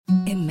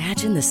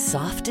Imagine the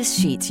softest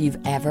sheets you've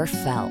ever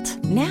felt.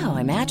 Now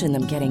imagine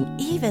them getting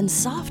even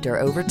softer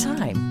over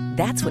time.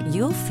 That's what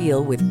you'll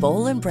feel with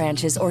Boll &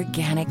 Branch's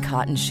organic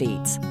cotton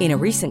sheets. In a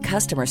recent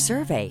customer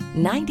survey,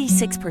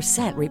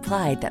 96%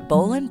 replied that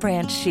Boll &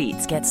 Branch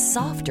sheets get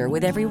softer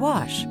with every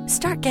wash.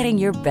 Start getting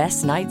your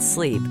best night's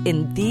sleep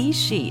in these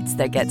sheets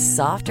that get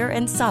softer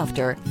and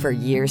softer for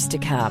years to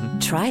come.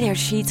 Try their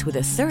sheets with a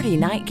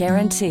 30-night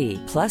guarantee.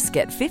 Plus,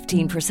 get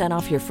 15%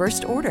 off your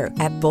first order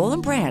at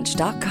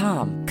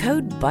bollandbranch.com.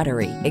 Code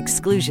BUTTERY.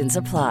 Exclusions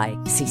apply.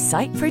 See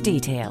site for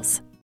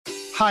details.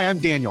 Hi, I'm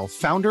Daniel,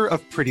 founder of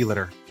Pretty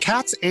Litter.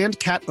 Cats and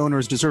cat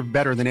owners deserve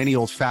better than any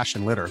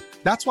old-fashioned litter.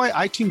 That's why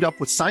I teamed up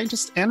with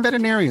scientists and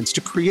veterinarians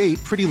to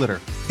create Pretty Litter.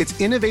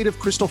 Its innovative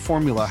crystal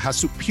formula has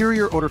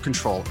superior odor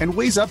control and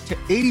weighs up to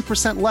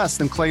 80% less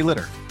than clay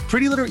litter.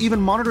 Pretty Litter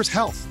even monitors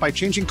health by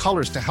changing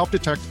colors to help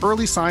detect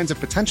early signs of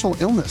potential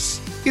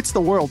illness. It's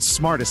the world's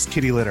smartest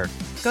kitty litter.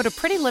 Go to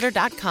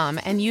prettylitter.com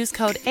and use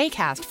code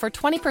ACAST for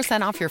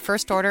 20% off your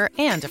first order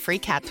and a free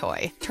cat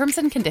toy. Terms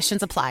and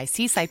conditions apply.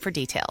 See site for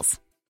details.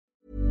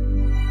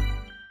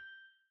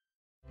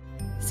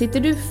 Sitter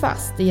du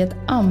fast i ett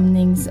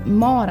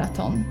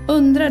amningsmaraton?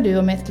 Undrar du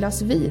om ett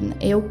glas vin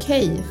är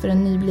okej för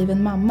en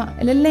nybliven mamma?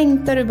 Eller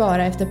längtar du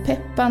bara efter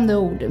peppande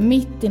ord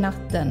mitt i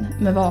natten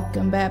med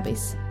vaken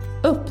bebis?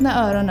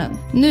 Öppna öronen.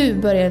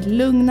 Nu börjar ett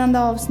lugnande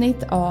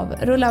avsnitt av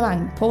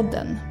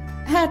Rullavagn-podden.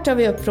 Här tar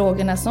vi upp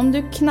frågorna som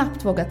du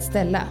knappt vågat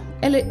ställa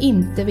eller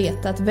inte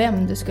vetat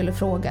vem du skulle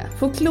fråga.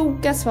 Få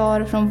kloka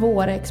svar från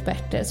våra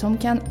experter som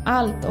kan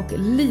allt och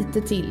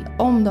lite till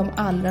om de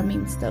allra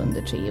minsta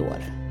under 3 år.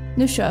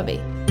 Nu kör vi!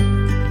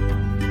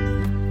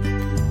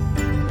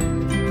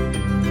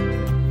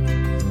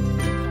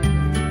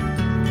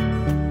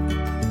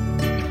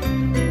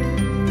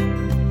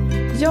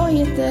 Jag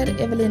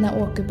heter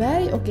Evelina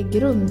Åkerberg och är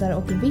grundare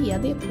och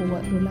vd på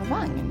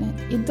Rullavagn.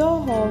 Idag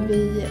har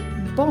vi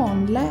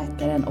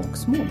barnläkaren och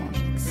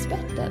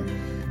småbarnsexperten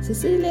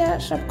Cecilia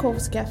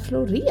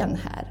Schapkowska-Florén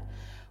här.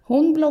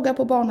 Hon bloggar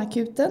på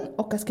Barnakuten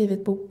och har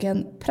skrivit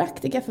boken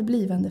Praktika för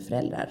blivande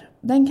föräldrar.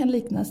 Den kan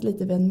liknas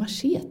lite vid en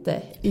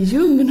machete i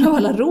djungeln av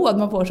alla råd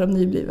man får som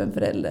nybliven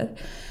förälder.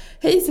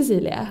 Hej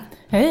Cecilia!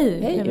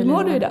 Hej! Hej, hur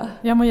mår du idag?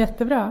 Jag mår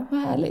jättebra. Vad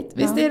härligt.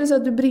 Visst är det så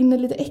att du brinner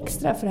lite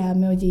extra för det här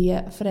med att ge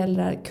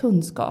föräldrar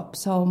kunskap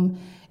som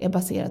är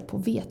baserat på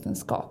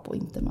vetenskap och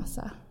inte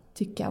massa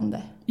tyckande?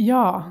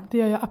 Ja, det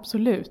gör jag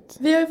absolut.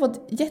 Vi har ju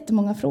fått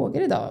jättemånga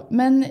frågor idag,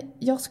 men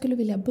jag skulle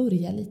vilja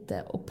börja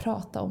lite och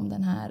prata om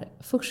den här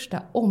första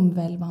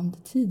omvälvande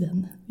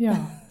tiden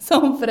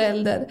som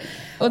förälder.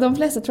 Och de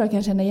flesta tror jag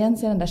kan känna igen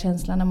sig i den där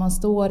känslan när man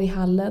står i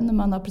hallen,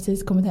 man har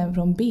precis kommit hem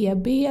från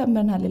BB med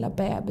den här lilla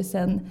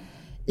bebisen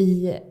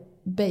i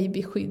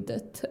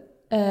babyskyddet.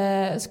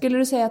 Skulle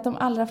du säga att de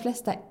allra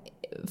flesta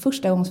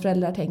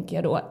förstagångsföräldrar, tänker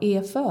jag då,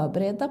 är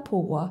förberedda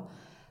på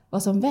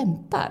vad som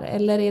väntar?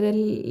 Eller är det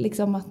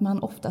liksom att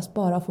man oftast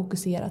bara har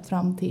fokuserat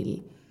fram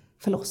till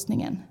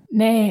förlossningen?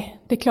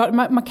 Nej, det är klart.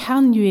 Man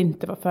kan ju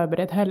inte vara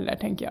förberedd heller,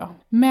 tänker jag.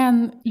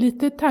 Men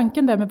lite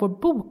tanken där med vår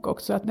bok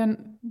också, att den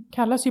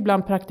kallas ju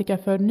ibland Praktika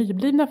för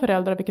nyblivna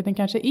föräldrar, vilket den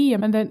kanske är.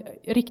 Men den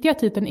riktiga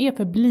titeln är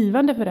för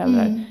blivande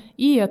föräldrar.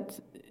 Är att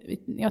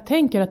jag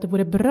tänker att det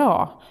vore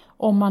bra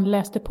om man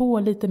läste på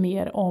lite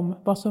mer om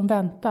vad som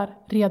väntar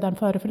redan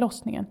före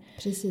förlossningen.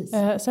 Precis.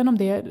 Sen om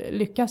det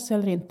lyckas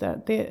eller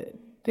inte,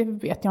 det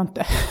vet jag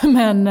inte.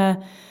 Men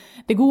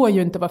det går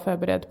ju inte att vara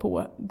förberedd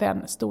på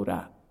den stora.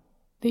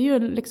 Det är ju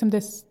liksom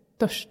det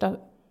största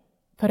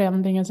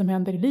förändringen som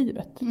händer i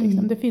livet.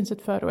 Liksom. Det finns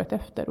ett före och ett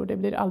efter och det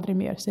blir aldrig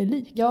mer sig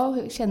likt.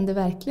 Jag kände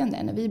verkligen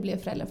det när vi blev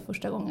föräldrar för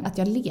första gången. Att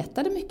jag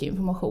letade mycket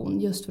information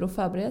just för att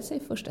förbereda sig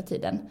första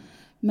tiden.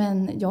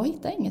 Men jag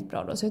hittade inget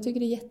bra då. Så jag tycker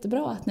det är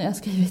jättebra att ni har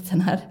skrivit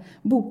den här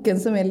boken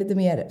som är lite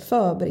mer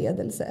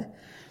förberedelse.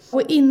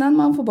 Och innan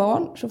man får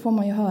barn så får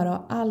man ju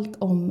höra allt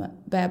om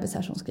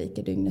bebisar som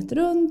skriker dygnet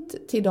runt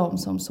till de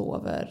som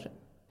sover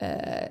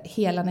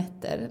hela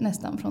nätter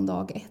nästan från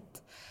dag 1.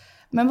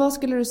 Men vad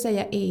skulle du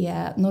säga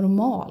är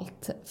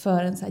normalt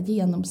för en så här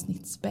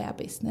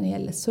genomsnittsbebis när det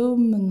gäller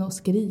sömn och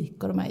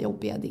skrik och de här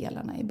jobbiga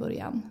delarna i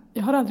början?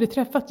 Jag har aldrig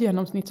träffat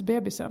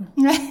genomsnittsbebisen.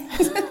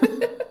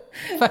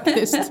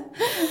 Faktiskt.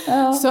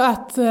 Ja. Så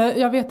att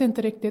jag vet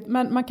inte riktigt.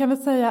 Men man kan väl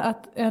säga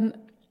att en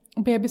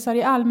bebisar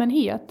i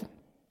allmänhet,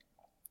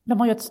 de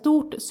har ju ett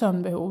stort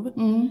sömnbehov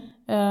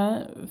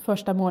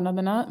första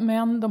månaderna,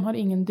 men de har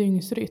ingen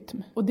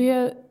dygnsrytm. Och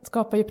det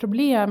skapar ju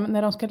problem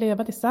när de ska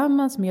leva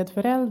tillsammans med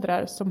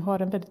föräldrar som har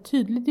en väldigt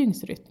tydlig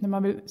dygnsrytm. När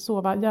man vill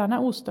sova gärna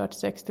ostört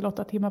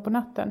 6-8 timmar på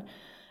natten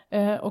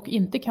och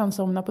inte kan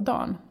somna på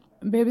dagen.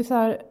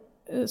 Bebisar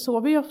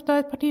sover ju ofta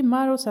ett par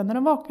timmar och sen är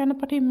de vakna ett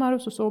par timmar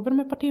och så sover de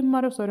ett par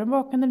timmar och så är de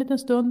vakna en liten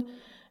stund.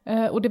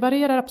 Och det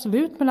varierar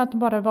absolut mellan att de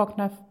bara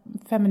vaknar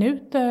 5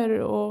 minuter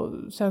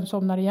och sen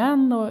somnar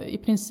igen och i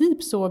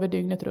princip sover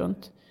dygnet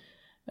runt.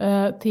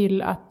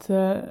 Till att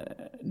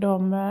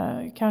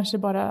de kanske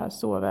bara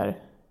sover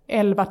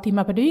 11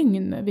 timmar per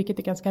dygn, vilket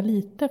är ganska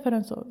lite för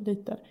en så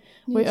liten.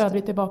 Och i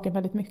övrigt är vaken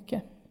väldigt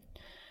mycket.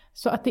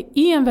 Så att det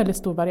är en väldigt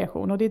stor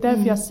variation och det är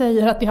därför jag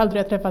säger att jag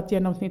aldrig har träffat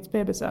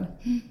genomsnittsbebisen.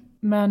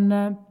 Men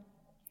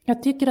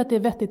jag tycker att det är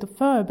vettigt att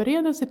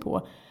förbereda sig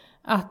på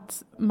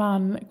att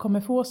man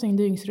kommer få sin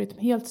dygnsrytm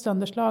helt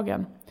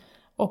sönderslagen.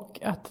 Och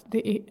att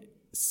det är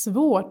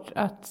svårt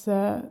att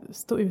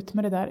stå ut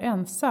med det där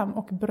ensam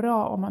och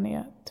bra om man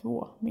är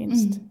 2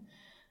 minst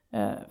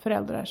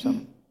föräldrar som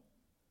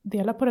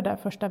delar på det där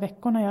första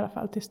veckorna i alla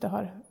fall tills det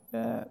har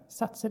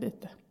satt sig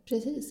lite.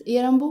 Precis. I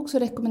er bok så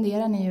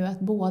rekommenderar ni ju att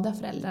båda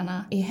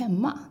föräldrarna är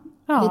hemma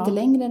lite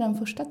längre den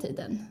första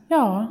tiden.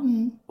 Ja,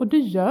 och det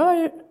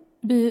gör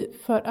vi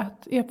för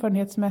att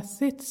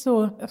erfarenhetsmässigt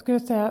så, jag skulle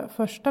säga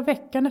första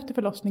veckan efter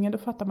förlossningen då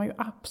fattar man ju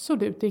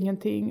absolut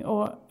ingenting.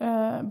 Och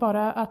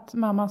bara att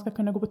mamman ska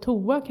kunna gå på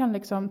toa kan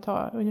liksom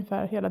ta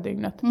ungefär hela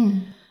dygnet.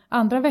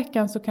 Andra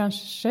veckan så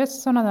kanske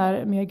sådana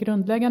där mer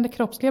grundläggande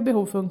kroppsliga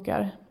behov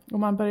funkar. Och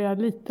man börjar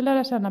lite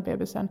lära känna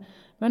bebisen.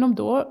 Men om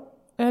då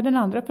den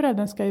andra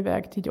föräldern ska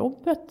iväg till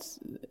jobbet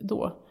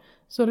då,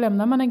 så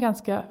lämnar man en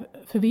ganska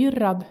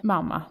förvirrad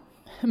mamma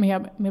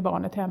med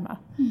barnet hemma.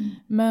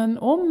 Men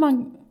om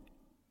man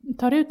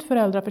tar ut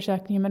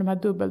föräldraförsäkringen med de här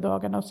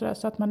dubbeldagarna och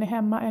så att man är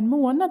hemma en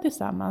månad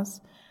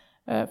tillsammans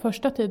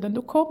första tiden,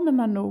 då kommer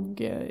man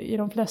nog i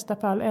de flesta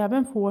fall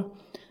även få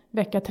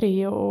vecka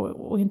 3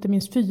 och inte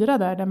minst 4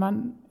 där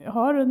man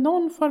har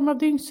någon form av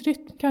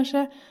dygnsrytm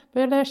kanske,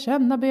 börjar lära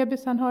känna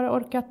bebisen, har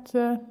orkat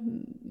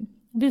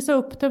visa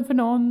upp den för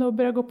någon och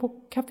börja gå på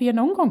café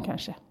någon gång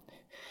kanske.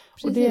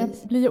 Precis. Och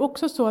det blir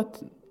också så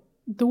att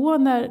då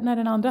när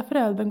den andra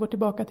föräldern går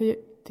tillbaka till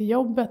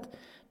jobbet,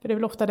 för det är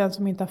väl ofta den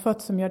som inte har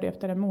fött som gör det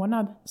efter en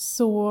månad,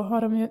 så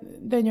har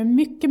den ju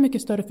mycket,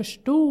 mycket större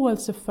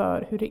förståelse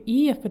för hur det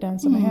är för den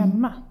som är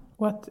hemma.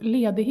 Och att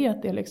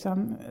ledighet är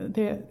liksom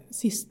det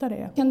sista det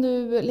är. Kan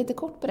du lite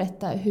kort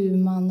berätta hur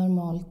man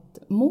normalt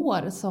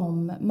mår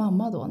som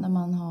mamma då när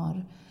man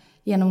har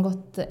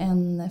genomgått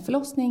en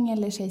förlossning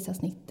eller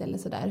kejsarsnitt eller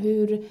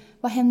sådär?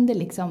 Vad händer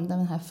liksom den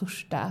här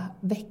första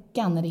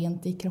veckan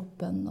rent i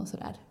kroppen och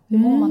sådär? Hur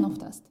mår man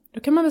oftast? Då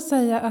kan man väl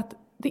säga att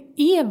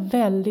det är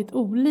väldigt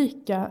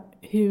olika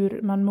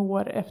hur man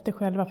mår efter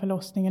själva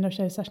förlossningen och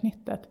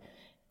kejsarsnittet.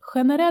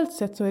 Generellt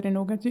sett så är det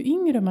nog att ju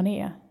yngre man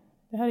är,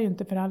 det här är ju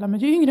inte för alla, men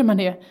ju yngre man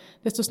är,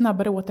 desto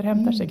snabbare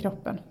återhämtar sig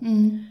kroppen.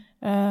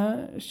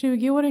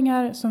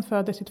 20-åringar som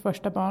föder sitt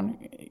första barn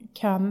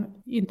kan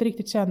inte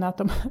riktigt känna att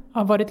de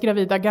har varit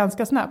gravida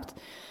ganska snabbt.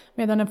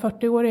 Medan en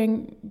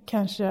 40-åring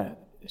kanske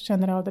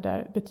känner av det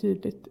där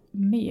betydligt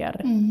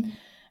mer.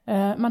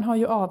 Man har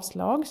ju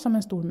avslag som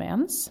en stor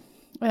mens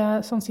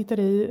som sitter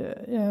i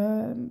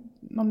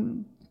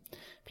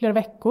flera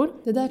veckor.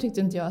 Det där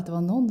tyckte inte jag att det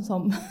var någon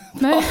som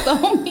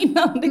pratade om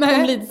innan. Det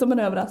kom lite som en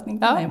överraskning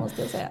till mig,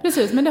 måste jag säga.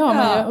 Precis, men det har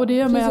man ju. Och det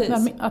gör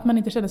med att man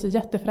inte känner sig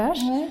jättefräsch.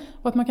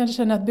 Och att man kanske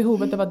känner att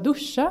behovet av att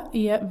duscha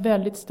är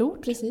väldigt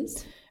stort.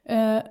 Precis.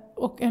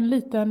 Och en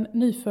liten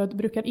nyfödd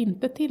brukar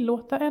inte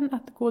tillåta en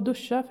att gå och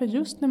duscha. För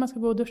just när man ska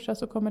gå och duscha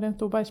så kommer det en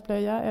stor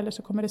bajsblöja eller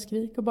så kommer det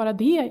skrik. Och bara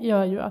det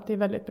gör ju att det är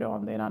väldigt bra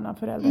om det är en annan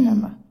förälder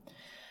hemma.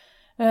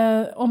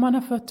 Om man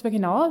har fött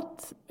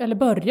vaginalt eller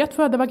börjat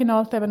föda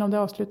vaginalt även om det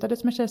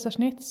avslutades med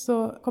kejsarsnitt,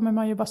 så kommer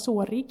man ju vara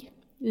sårig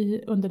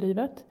i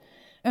underlivet.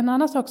 En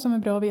annan sak som är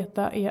bra att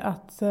veta är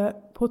att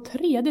på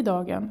 3:e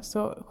dagen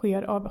så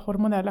sker av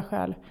hormonella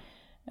skäl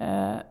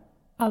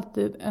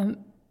alltid en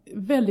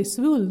väldigt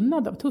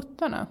svullnad av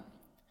tuttarna.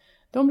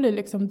 De blir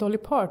liksom Dolly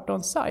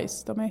Parton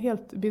size, de är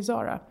helt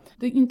bizarra.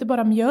 Det är inte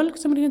bara mjölk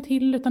som rinner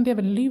till utan det är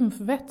väl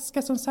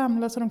lymfvätska som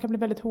samlas och de kan bli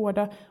väldigt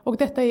hårda. Och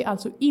detta är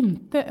alltså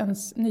inte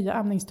ens nya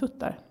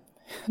amningstuttar.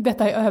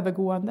 Detta är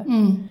övergående.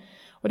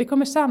 Och det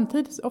kommer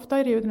samtidigt, ofta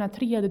är det ju den här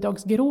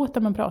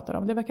 3-dagsgråten man pratar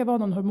om. Det verkar vara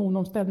någon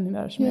hormonomställning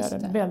där som gör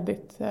den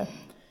väldigt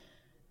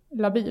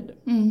labil.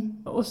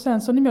 Och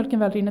sen så när mjölken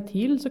väl rinner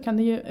till så kan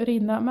det ju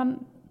rinna,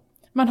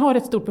 man har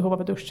ett stort behov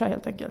av att duscha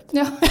helt enkelt.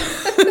 Ja.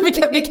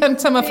 vi kan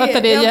sammanfatta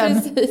det igen.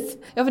 Ja, precis.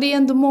 Ja, för det är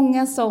ändå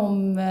många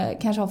som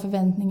kanske har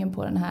förväntningen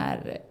på den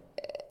här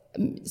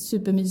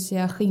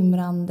supermysiga,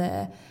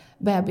 skimrande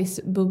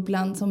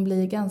bebisbubblan som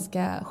blir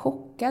ganska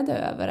chockade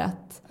över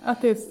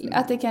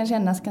att det kan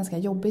kännas ganska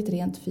jobbigt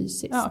rent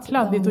fysiskt. Ja,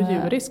 kladdigt och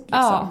djuriskt. Liksom.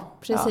 Ja,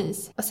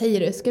 precis. Ja. Vad säger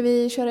du? Ska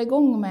vi köra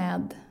igång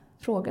med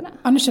frågorna?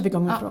 Ja, nu kör vi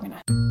igång med frågorna.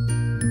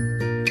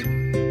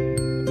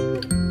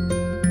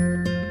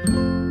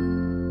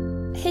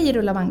 Hej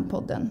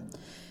Rullavagn-podden.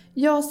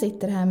 Jag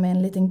sitter här med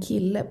en liten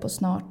kille på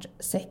snart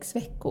 6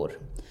 veckor.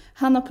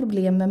 Han har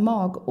problem med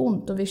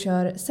magont och vi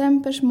kör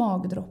Sempers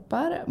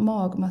magdroppar,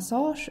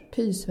 magmassage,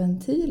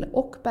 pysventil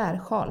och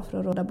bärsjal för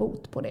att råda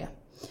bot på det.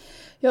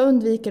 Jag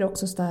undviker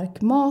också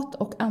stark mat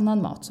och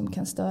annan mat som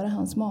kan störa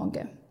hans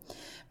mage.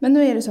 Men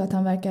nu är det så att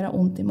han verkar ha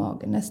ont i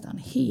magen nästan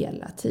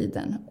hela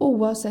tiden,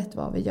 oavsett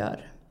vad vi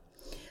gör.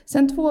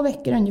 Sen 2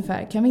 veckor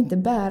ungefär kan vi inte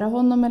bära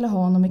honom eller ha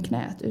honom i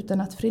knät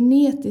utan att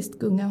frenetiskt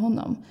gunga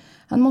honom.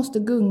 Han måste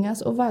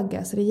gungas och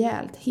vaggas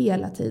rejält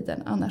hela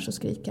tiden, annars så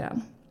skriker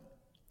han.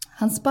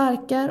 Han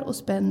sparkar och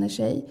spänner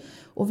sig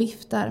och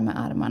viftar med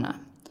armarna.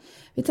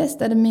 Vi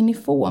testade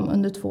Minifom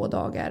under 2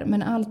 dagar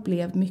men allt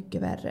blev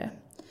mycket värre.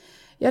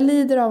 Jag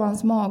lider av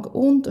hans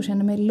magont och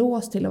känner mig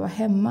låst till att vara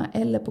hemma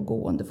eller på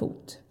gående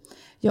fot.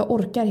 Jag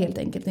orkar helt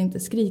enkelt inte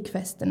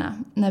skrikfesterna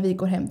när vi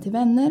går hem till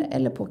vänner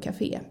eller på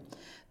café.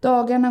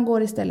 Dagarna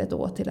går istället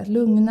åt till att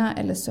lugna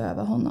eller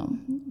söva honom.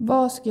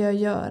 Vad ska jag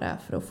göra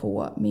för att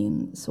få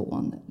min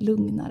son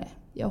lugnare?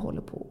 Jag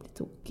håller på att bli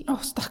tokig.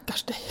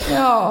 Stackars dig.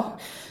 Ja,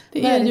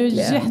 det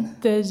verkligen.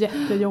 Är ju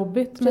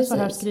jättejobbigt med så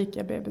här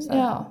skrikiga bebisar.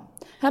 Ja.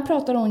 Här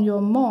pratar hon ju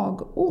om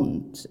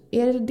magont.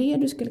 Är det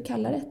du skulle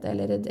kalla detta?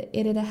 Eller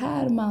är det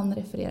här man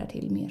refererar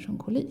till mer som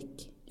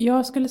kolik?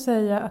 Jag skulle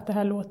säga att det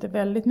här låter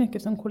väldigt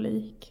mycket som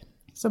kolik.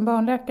 Som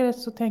barnläkare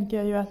så tänker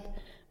jag ju att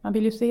man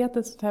vill ju se att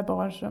ett sånt här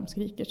barn som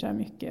skriker så här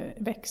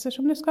mycket växer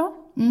som det ska.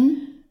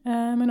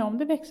 Men om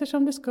det växer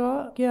som det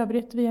ska, i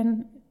övrigt vid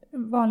en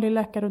vanlig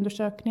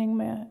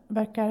läkarundersökning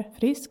verkar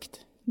friskt,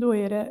 då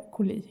är det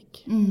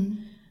kolik.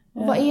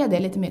 Och vad är det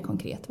lite mer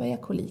konkret? Vad är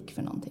kolik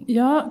för någonting?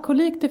 Ja,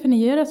 kolik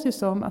definieras ju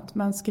som att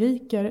man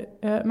skriker.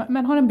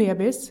 Man har en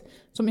bebis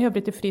som i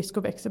övrigt är frisk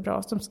och växer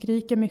bra, som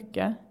skriker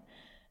mycket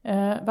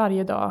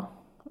varje dag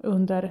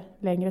under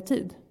längre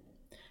tid.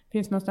 Det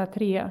finns någon sån här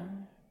 3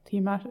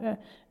 timmar,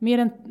 mer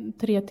än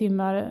 3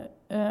 timmar,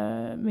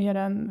 mer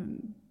än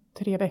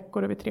 3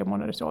 veckor över 3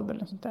 månaders ålder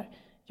eller sånt där.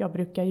 Jag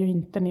brukar ju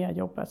inte när jag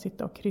jobbar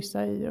sitta och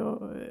kryssa i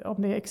om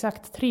det är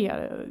exakt 3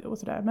 och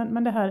sådär.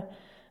 Men det här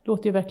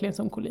låter ju verkligen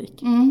som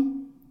kolik.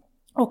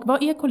 Och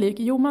vad är kolik?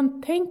 Jo,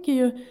 man tänker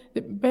ju,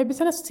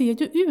 bebisarna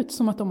ser ju ut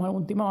som att de har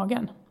ont i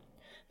magen.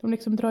 De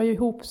liksom drar ju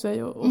ihop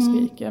sig och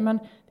skriker. Men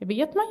det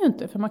vet man ju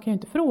inte, för man kan ju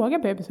inte fråga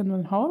bebisen om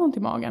den har ont i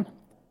magen.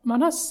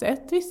 Man har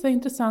sett vissa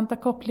intressanta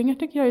kopplingar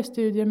tycker jag i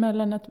studier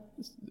mellan att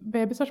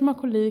bebisar som har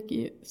kolik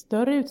i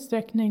större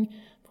utsträckning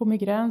får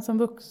migrän som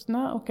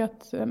vuxna och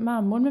att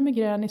mammor med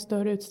migrän i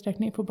större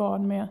utsträckning får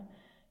barn med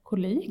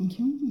kolik.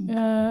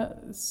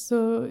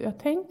 Så jag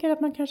tänker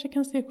att man kanske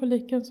kan se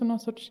koliken som någon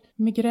sorts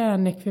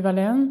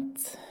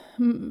migränekvivalent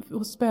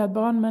hos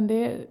spädbarn, men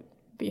det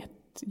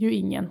vet ju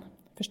ingen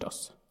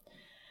förstås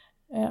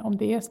om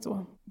det är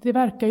så. Det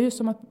verkar ju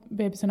som att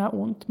bebisen har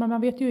ont, men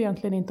man vet ju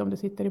egentligen inte om det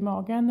sitter i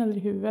magen eller i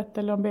huvudet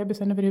eller om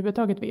bebisen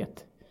överhuvudtaget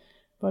vet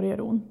vad det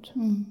gör ont.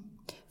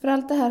 För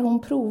allt det här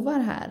hon provar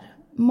här,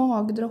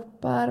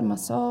 magdroppar,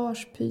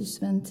 massage,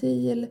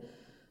 pysventil,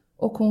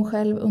 och hon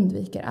själv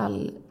undviker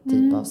all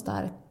typ av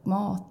stark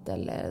mat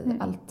eller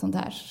allt sånt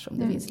här som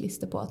det finns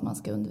listor på att man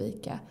ska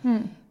undvika.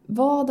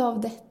 Vad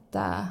av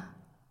detta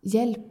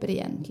hjälper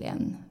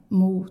egentligen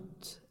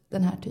mot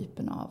den här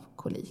typen av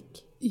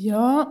kolik?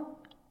 Ja,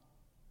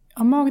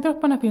 av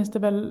magdropparna finns det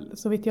väl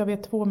så vitt jag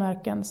vet 2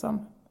 märken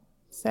som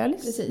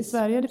säljs i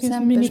Sverige. Det finns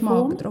Sempers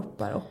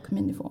magdroppar och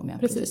Minifom. Ja,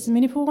 precis.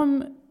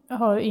 Minifom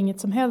har inget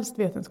som helst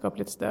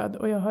vetenskapligt stöd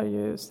och jag har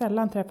ju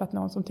sällan träffat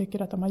någon som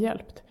tycker att de har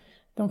hjälpt.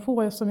 De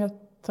få som jag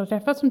har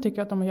träffat som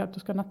tycker att de har hjälpt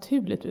och ska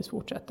naturligtvis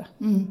fortsätta.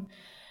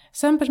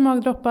 Sempers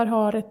magdroppar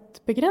har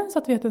ett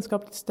begränsat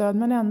vetenskapligt stöd,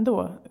 men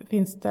ändå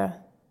finns det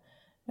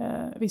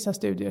vissa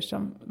studier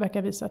som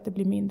verkar visa att det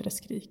blir mindre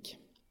skrik.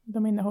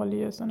 De innehåller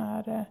ju sådana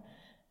här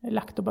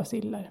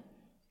laktobaciller.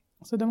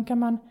 Så de kan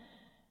man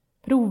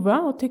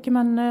prova, och tycker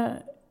man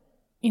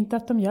inte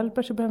att de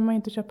hjälper så behöver man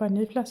inte köpa en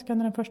ny flaska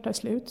när den första är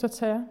slut så att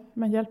säga.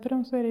 Men hjälper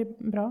de så är det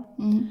bra.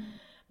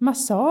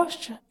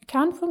 Massage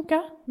kan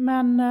funka,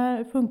 men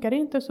funkar det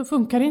inte så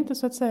funkar det inte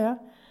så att säga.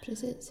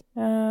 Precis.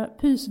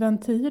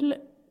 Pysventil,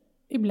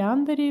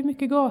 ibland är det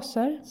mycket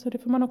gaser så det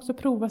får man också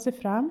prova sig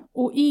fram.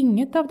 Och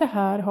inget av det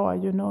här har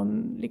ju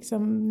någon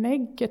liksom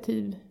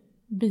negativ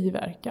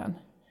biverkan,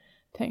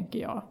 tänker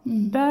jag.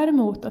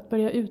 Däremot att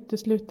börja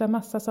utesluta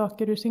massa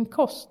saker ur sin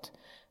kost,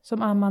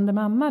 som ammande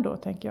mamma då,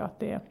 tänker jag att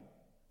det är.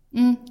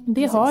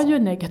 Det har ju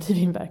en negativ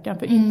inverkan.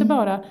 För inte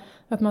bara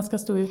att man ska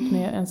stå ut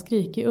med en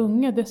skrikig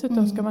unge.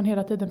 Dessutom ska man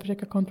hela tiden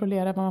försöka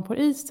kontrollera vad man får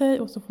i sig.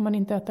 Och så får man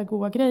inte äta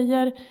goda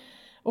grejer.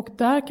 Och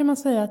där kan man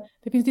säga att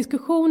det finns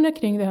diskussioner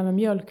kring det här med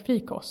mjölkfri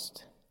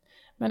kost.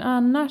 Men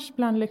annars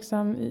bland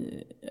liksom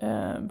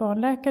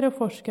barnläkare och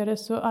forskare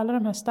så alla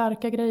de här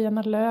starka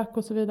grejerna, lök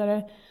och så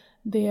vidare.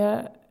 Det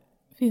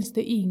finns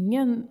det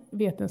ingen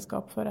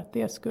vetenskap för att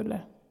det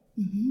skulle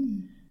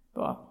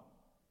vara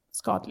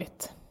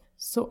skadligt.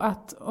 Så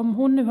att om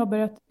hon nu har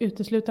börjat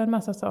utesluta en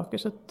massa saker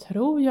så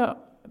tror jag,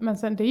 men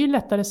sen det är ju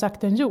lättare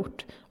sagt än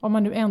gjort. Om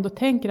man nu ändå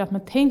tänker att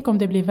men tänk om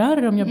det blir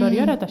värre om jag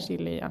börjar äta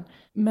chili igen.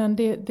 Men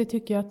det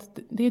tycker jag att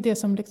det är det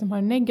som liksom har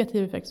en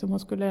negativ effekt som hon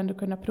skulle ändå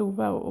kunna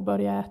prova och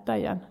börja äta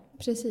igen.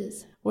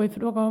 Precis. Och i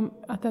fråga om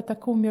att äta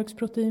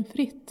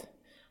komjölksproteinfritt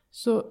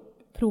så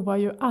provar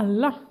ju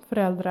alla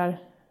föräldrar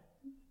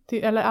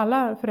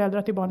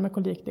till barn med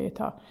kolik det ett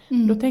tag.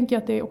 Då tänker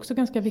jag att det är också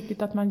ganska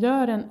viktigt att man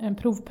gör en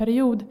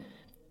provperiod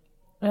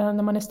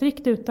när man är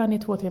strikt utan i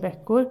 2-3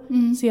 veckor.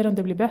 Ser om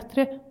det blir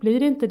bättre. Blir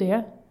det inte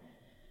det,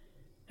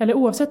 eller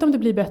oavsett om det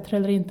blir bättre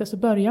eller inte, så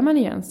börjar man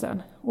igen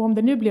sen. Och om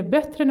det nu blev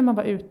bättre när man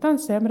var utan,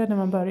 sämre när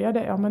man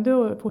började, ja men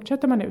då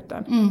fortsätter man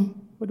utan.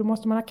 Och då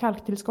måste man ha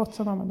kalktillskott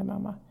som ammande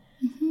mamma.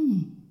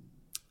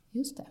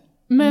 Just det.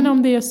 Men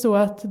om det är så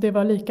att det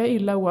var lika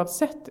illa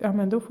oavsett, ja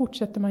men då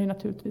fortsätter man ju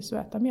naturligtvis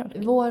att äta mjölk.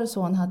 Vår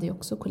son hade ju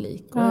också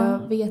kolik och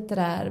jag vet det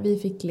där, vi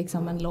fick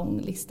liksom en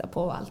lång lista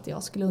på allt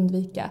jag skulle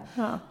undvika.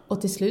 Ja.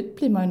 Och till slut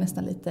blir man ju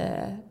nästan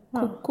lite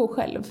koko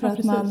själv. För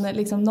att man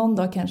liksom, någon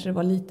dag kanske det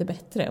var lite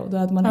bättre och då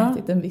hade man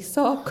ätit en viss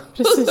sak.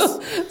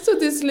 Så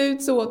till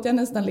slut så åt jag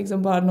nästan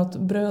liksom bara något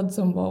bröd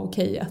som var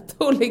okejat.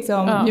 Och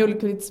liksom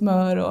mjölkvitt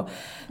smör och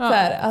så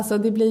här. Alltså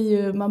det blir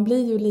ju, man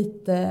blir ju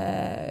lite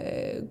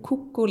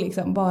koko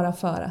liksom bara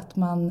för att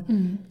man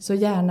så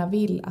gärna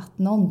vill att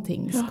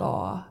någonting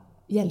ska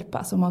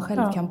hjälpa som man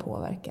själv kan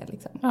påverka.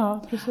 Liksom. Ja,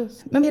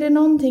 precis. Men är det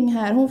någonting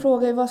här, hon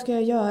frågar ju vad ska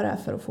jag göra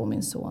för att få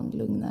min son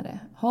lugnare?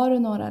 Har du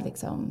några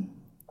liksom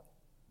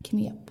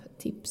knep,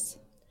 tips?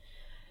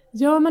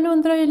 Ja, man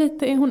undrar ju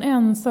lite, är hon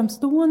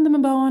ensamstående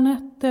med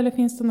barnet eller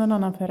finns det någon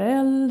annan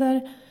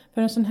förälder?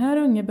 För en sån här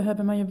unge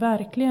behöver man ju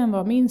verkligen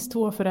vara minst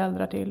 2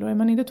 föräldrar till. Och är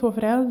man inte 2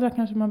 föräldrar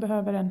kanske man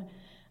behöver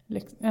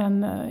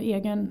en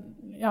egen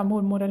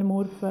mormor eller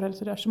morfar eller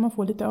sådär, så man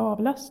får lite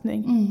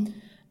avlastning.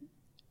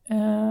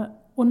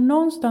 Och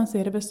någonstans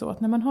är det väl så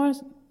att när man har...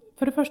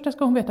 För det första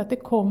ska hon veta att det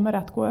kommer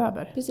att gå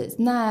över. Precis,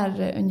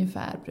 när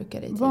ungefär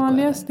brukar det gå över?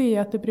 Vanligast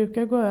är att det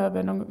brukar gå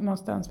över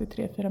någonstans vid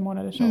 3-4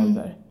 månaders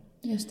ålder.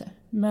 Just det.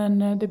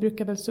 Men det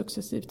brukar väl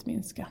successivt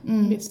minska.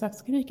 Vissa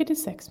skriker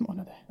till 6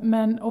 månader.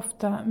 Men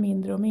ofta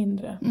mindre och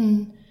mindre.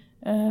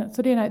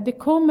 Så det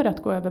kommer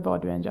att gå över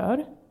vad du än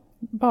gör.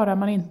 Bara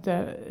man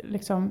inte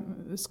liksom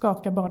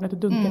skakar barnet och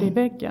dunkar det i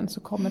väggen så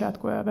kommer det att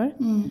gå över.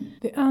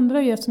 Det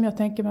andra är som jag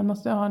tänker man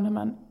måste ha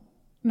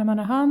när man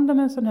har hand om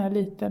en sån här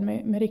liten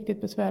med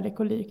riktigt besvärlig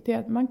kolik, det är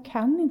att man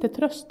kan inte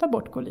trösta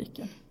bort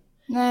koliken.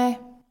 Nej.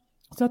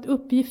 Så att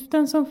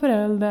uppgiften som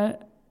förälder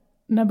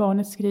när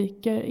barnet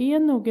skriker är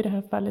nog i det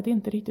här fallet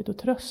inte riktigt att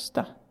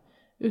trösta.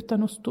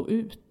 Utan att stå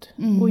ut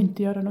och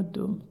inte göra något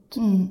dumt.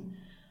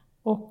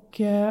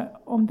 Och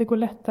om det går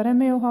lättare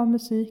med att ha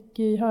musik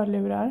i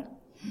hörlurar,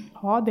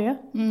 ha det.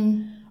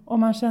 Om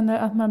man känner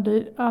att man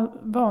blir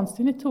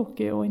vansinnigt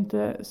tokig och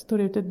inte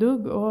står ut ett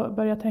dugg och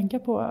börjar tänka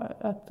på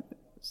att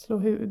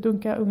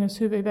dunka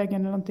ungens huvud i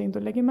väggen eller någonting, då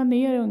lägger man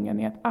ner ungen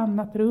i ett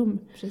annat rum.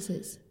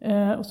 Precis.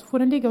 Och så får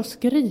den ligga och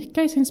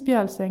skrika i sin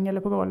spjälsäng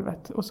eller på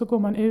golvet. Och så går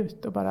man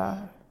ut och bara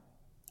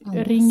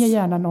ringer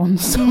gärna någon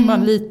som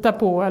man litar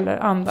på eller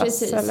andas.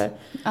 Precis.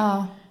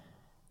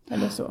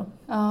 Eller så.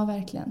 Ja,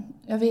 verkligen.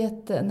 Jag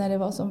vet när det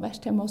var som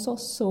värst hemma hos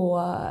oss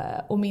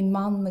och min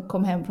man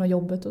kom hem från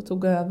jobbet och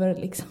tog över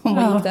liksom,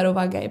 och gick där och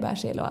vaggade i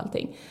bärsel och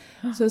allting.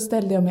 Så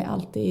ställde jag mig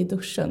alltid i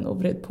duschen och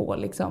vred på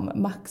liksom,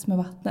 max med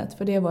vattnet.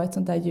 För det var ett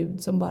sånt där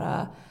ljud som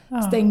bara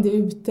stängde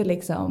ute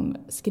liksom,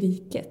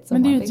 skriket. Som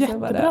men det är ju liksom ett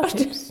jättebra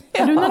tips.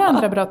 Har du några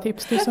andra bra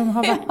tips? Du som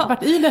har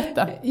varit i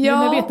detta. Ja.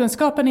 När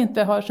vetenskapen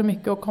inte har så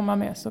mycket att komma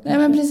med. Så nej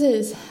men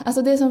precis.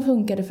 Alltså det som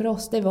funkade för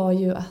oss det var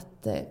ju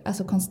att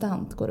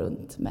konstant gå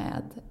runt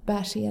med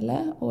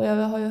bärsele. Och jag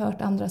har ju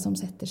hört andra som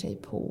sätter sig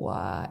på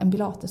en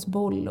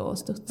pilatesboll och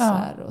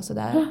studsar och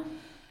sådär.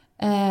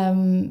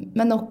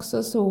 Men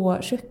också så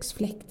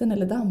köksfläkten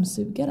eller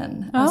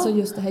dammsugaren. Alltså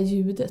just det här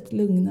ljudet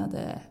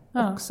lugnade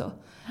också.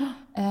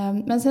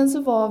 Men sen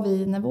så var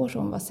vi, när vår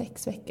son var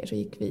 6 veckor så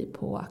gick vi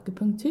på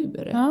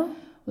akupunktur.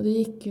 Och då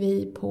gick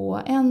vi på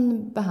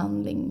en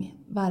behandling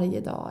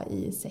varje dag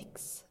i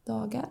 6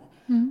 dagar.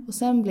 Och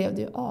sen blev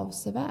det ju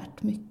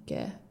avsevärt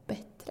mycket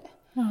bättre.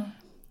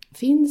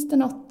 Finns det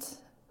något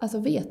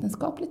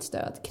vetenskapligt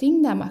stöd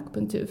kring det här med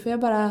akupunktur? För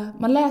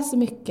man läser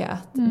mycket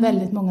att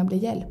väldigt många blir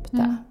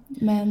hjälpta.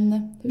 Men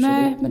hur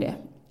ser det ut med det?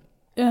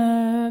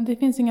 Det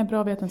finns inga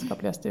bra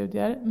vetenskapliga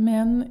studier,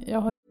 men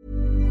jag har...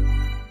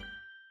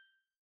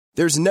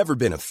 There's never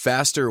been a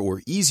faster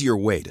or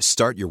easier way to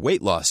start your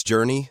weight loss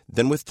journey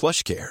than with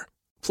PlushCare.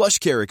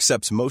 PlushCare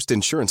accepts most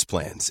insurance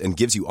plans and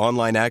gives you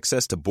online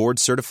access to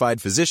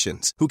board-certified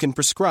physicians who can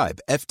prescribe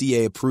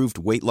FDA-approved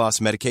weight loss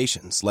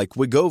medications like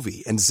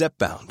Wegovy and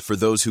Zepbound for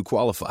those who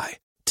qualify.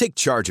 Take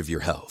charge of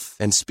your health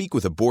and speak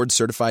with a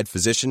board-certified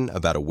physician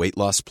about a weight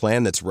loss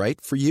plan that's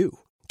right for you.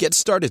 Get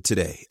started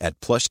today at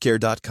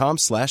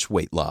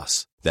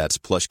plushcare.com/weightloss. That's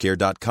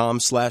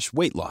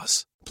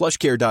plushcare.com/weightloss.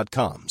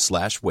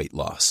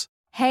 plushcare.com/weightloss.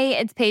 Hey,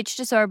 it's Paige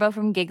DeSorbo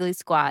from Giggly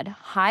Squad.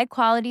 High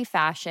quality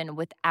fashion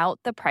without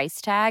the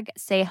price tag.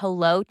 Say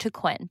hello to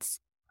Quince.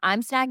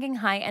 I'm snagging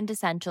high-end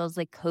essentials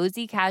like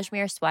cozy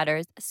cashmere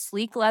sweaters,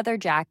 sleek leather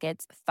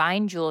jackets,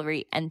 fine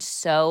jewelry, and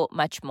so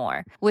much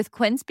more. With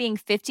Quince being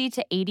 50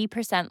 to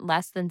 80%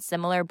 less than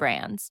similar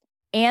brands.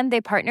 And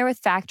they partner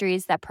with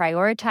factories that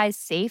prioritize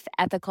safe,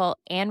 ethical,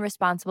 and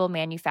responsible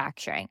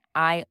manufacturing.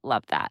 I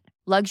love that.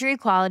 Luxury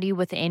quality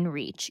within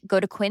reach.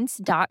 Go to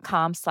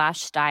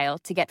quince.com/style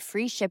to get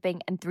free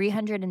shipping and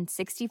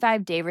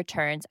 365-day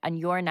returns on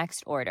your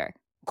next order.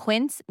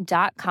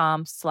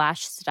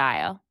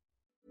 quince.com/style.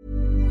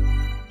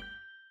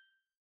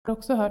 Jag har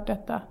också hört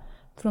detta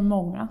från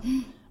många.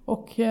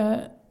 Och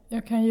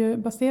jag kan ju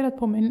baserat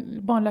på min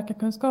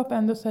barnläkarkunskap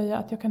ändå säga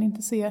att jag kan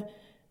inte se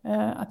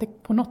att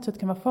det på något sätt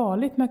kan vara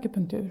farligt med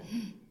akupunktur.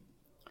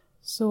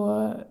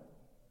 Så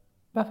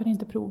varför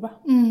inte prova?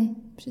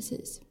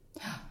 Precis.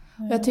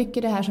 Och jag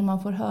tycker det här som man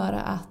får höra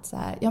att så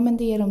här, ja men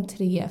det är de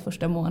 3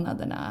 första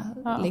månaderna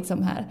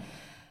liksom här.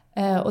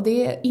 Och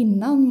det är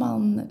innan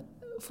man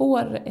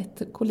får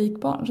ett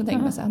kolikbarn så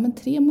tänker man så här, men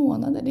 3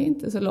 månader det är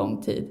inte så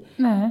lång tid.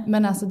 Nej.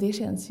 Men alltså det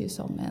känns ju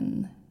som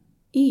en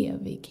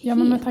evighet. Ja,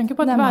 men med tanke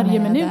på att varje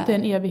minut är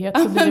en evighet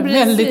så blir det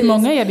väldigt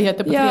många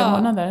evigheter på 3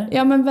 månader.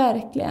 Ja, men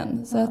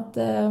verkligen. Så att,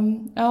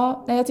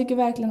 jag tycker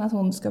verkligen att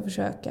hon ska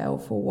försöka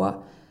att få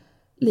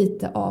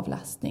lite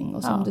avlastning.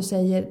 Och som du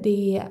säger,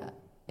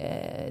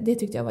 det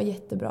tyckte jag var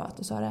jättebra att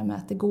du sa det här med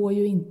att det går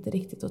ju inte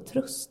riktigt att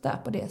trösta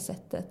på det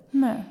sättet.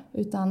 Nej.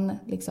 Utan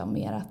liksom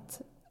mer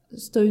att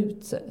stå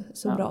ut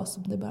så bra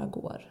som det bara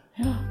går.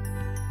 Ja.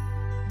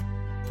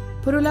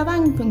 På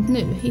rullavagn.nu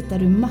hittar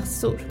du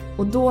massor,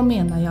 och då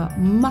menar jag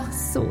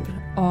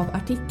massor av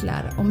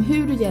artiklar om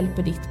hur du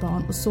hjälper ditt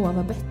barn att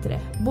sova bättre,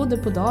 både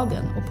på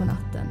dagen och på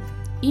natten.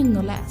 In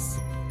och läs!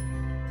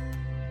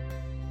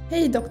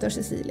 Hej Dr.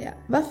 Cecilia!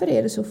 Varför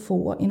är det så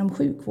få inom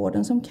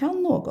sjukvården som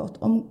kan något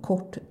om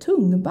kort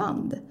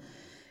tungband?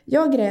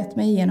 Jag grät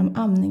mig igenom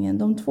amningen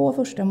de 2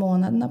 första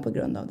månaderna på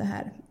grund av det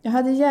här. Jag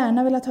hade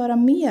gärna velat höra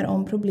mer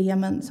om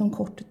problemen som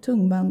kort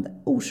tungband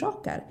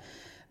orsakar.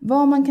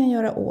 Vad man kan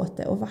göra åt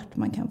det och vart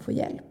man kan få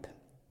hjälp.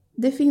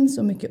 Det finns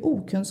så mycket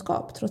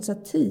okunskap trots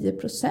att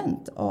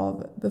 10%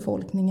 av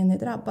befolkningen är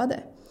drabbade.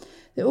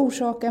 Det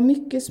orsakar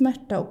mycket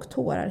smärta och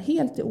tårar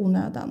helt i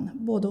onödan,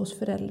 både hos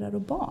föräldrar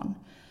och barn.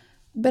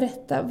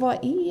 Berätta, vad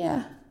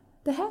är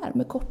det här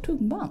med kort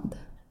tungband?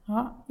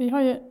 Ja, vi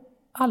har ju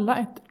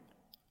alla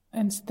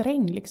en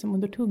sträng liksom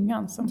under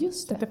tungan som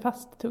sätter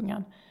fast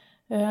tungan.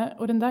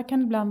 Och den där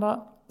kan ibland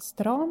vara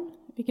stram,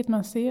 vilket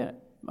man ser.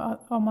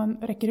 Om man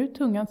räcker ut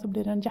tungan så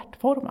blir den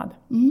hjärtformad.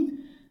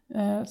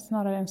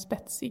 Snarare än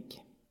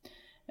spetsig.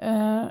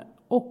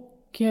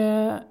 Och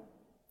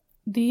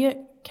det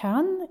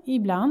kan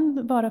ibland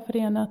vara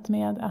förenat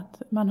med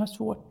att man har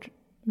svårt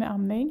med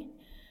amning.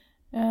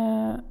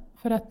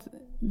 För att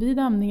vid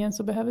amningen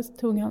så behöver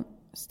tungan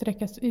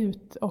sträckas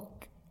ut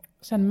och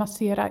sen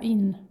massera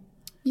in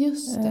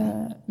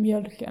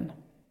mjölken.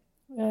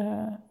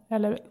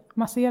 Eller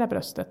massera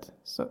bröstet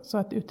så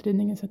att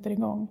utridningen sätter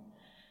igång.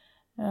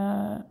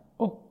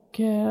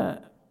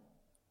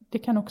 Det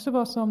kan också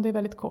vara så om det är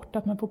väldigt kort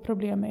att man får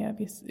problem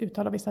med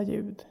uttala vissa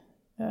ljud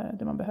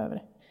där man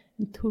behöver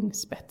en tung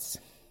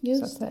spets.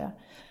 Så att säga.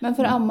 Men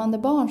för ammande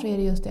barn så är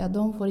det just det att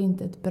de får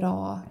inte ett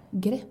bra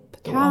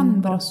grepp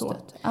kan vara så.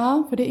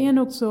 Ja. För det är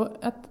nog så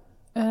att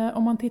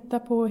om man tittar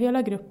på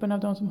hela gruppen av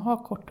de som har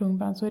kort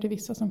tungband så är det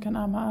vissa som kan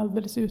amma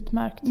alldeles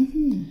utmärkt.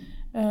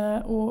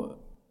 Och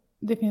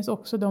det finns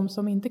också de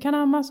som inte kan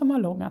amma som har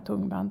långa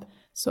tungband.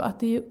 Så att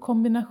det är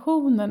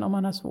kombinationen om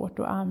man har svårt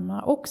att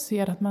amma och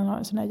ser att man har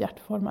en sån här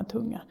hjärtformad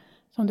tunga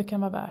som det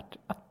kan vara värt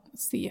att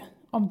se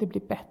om det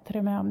blir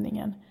bättre med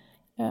amningen.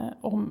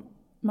 Om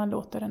man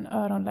låter en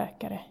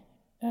öronläkare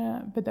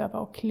bedöva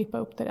och klippa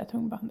upp det där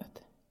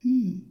tungbandet.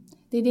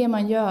 Det är det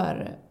man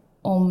gör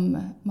om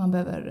man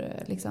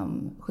behöver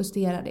liksom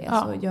justera det.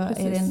 Så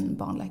är det en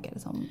barnläkare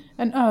som...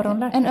 En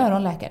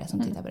öronläkare som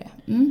tittar på det.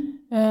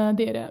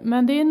 Det är det.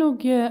 Men det är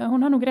nog,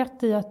 hon har nog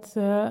rätt i att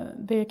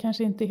det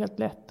kanske inte är helt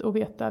lätt att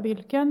veta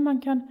vilken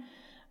man kan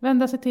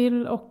vända sig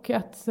till. Och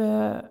att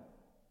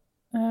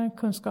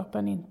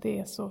kunskapen inte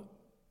är så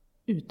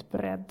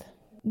utbredd.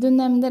 Du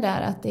nämnde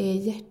där att det är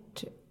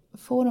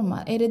hjärtformad.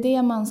 Är det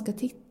det man ska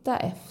titta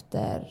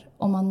efter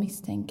om man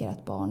misstänker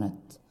att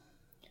barnet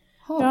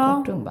har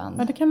kort tungband?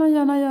 Ja, det kan man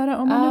gärna göra.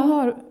 Om man nu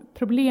har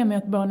problem med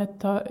att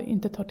barnet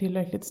inte tar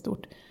tillräckligt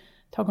stort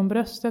tag om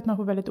bröstet, man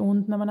får väldigt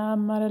ont när man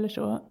ammar eller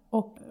så.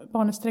 Och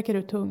barnet sträcker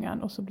ut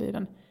tungan och så blir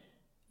den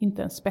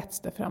inte en spets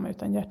där framme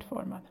utan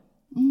hjärtformad.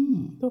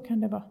 Då kan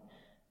det vara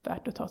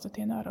värt att ta sig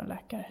till en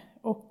öronläkare.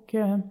 Och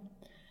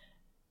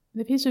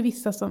det finns ju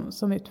vissa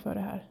som utför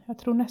det här. Jag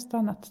tror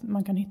nästan att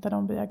man kan hitta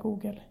dem via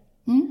Google.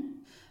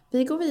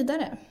 Vi går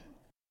vidare.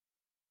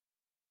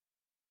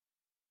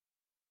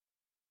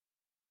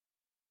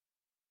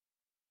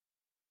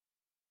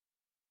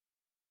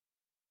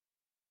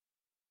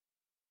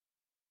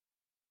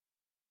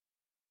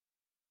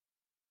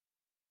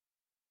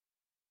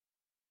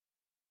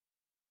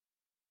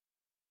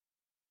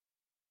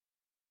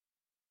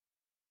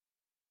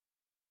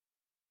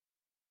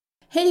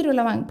 Hej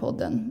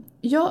Rullavagn-podden.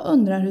 Jag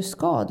undrar hur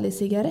skadlig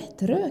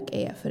cigarettrök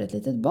är för ett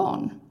litet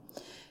barn.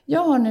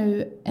 Jag har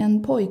nu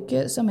en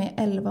pojke som är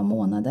 11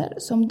 månader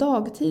som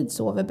dagtid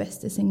sover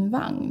bäst i sin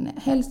vagn,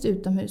 helst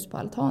utomhus på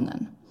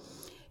altanen.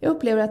 Jag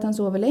upplever att han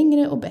sover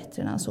längre och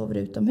bättre när han sover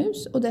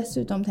utomhus och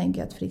dessutom tänker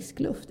jag att frisk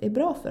luft är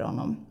bra för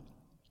honom.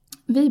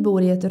 Vi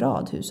bor i ett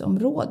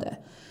radhusområde.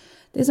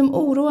 Det som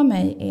oroar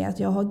mig är att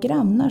jag har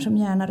grannar som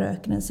gärna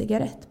röker en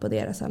cigarett på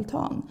deras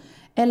altan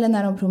eller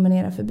när de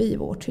promenerar förbi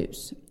vårt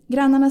hus.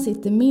 Grannarna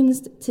sitter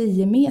minst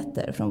 10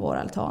 meter från vår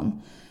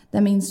altan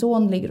där min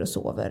son ligger och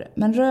sover,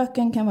 men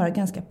röken kan vara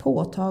ganska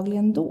påtaglig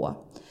ändå.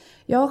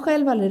 Jag har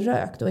själv aldrig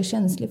rökt och är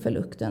känslig för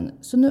lukten,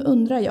 så nu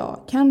undrar jag,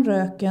 kan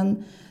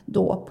röken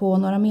då på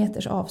några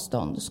meters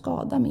avstånd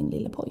skada min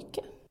lille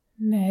pojke?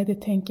 Nej,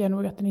 det tänker jag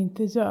nog att den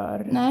inte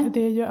gör. Nej.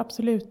 Det är ju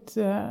absolut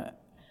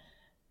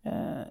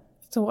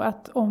så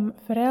att om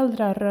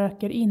föräldrar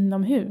röker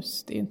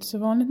inomhus, det är inte så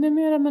vanligt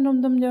numera, men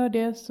om de gör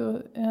det så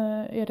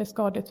är det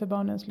skadligt för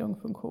barnens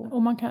lungfunktion.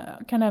 Och man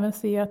kan även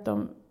se att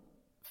om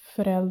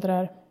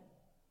föräldrar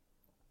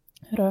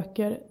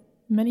röker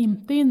men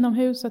inte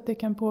inomhus, att det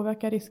kan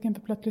påverka risken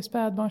för plötslig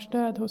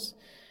spädbarnsdöd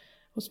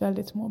hos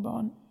väldigt små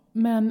barn.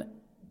 Men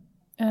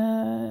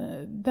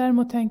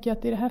däremot tänker jag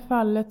att i det här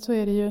fallet så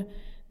är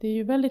det är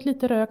ju väldigt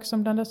lite rök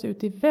som blandas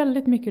ut i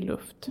väldigt mycket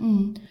luft.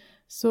 Mm.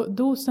 Så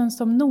dosen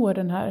som når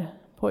den här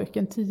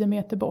pojken 10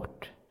 meter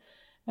bort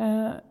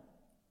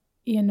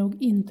är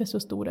nog inte så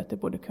stor att det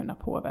borde kunna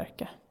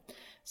påverka.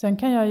 Sen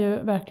kan jag ju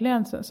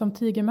verkligen, som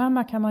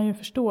tigermamma kan man ju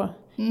förstå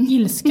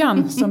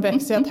ilskan som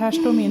växer. Att här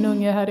står min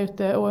unge här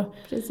ute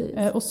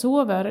och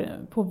sover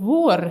på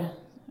vår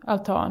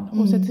altan.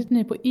 Och så sitter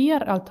ni på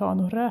er altan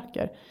och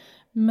röker.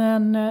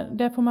 Men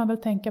där får man väl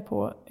tänka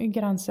på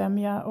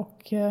grannsämja,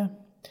 och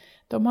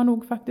de har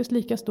nog faktiskt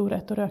lika stor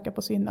rätt att röka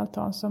på sin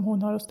altan som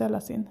hon har att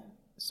ställa sin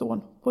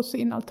son på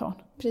sin altan.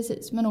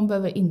 Precis, men hon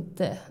behöver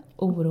inte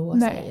oroa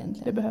sig egentligen.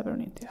 Nej, det behöver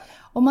hon inte göra.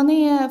 Om man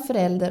är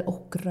förälder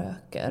och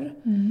röker,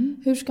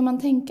 hur ska man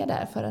tänka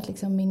där för att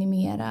liksom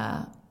minimera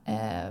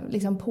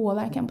liksom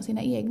påverkan på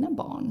sina egna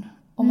barn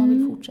om man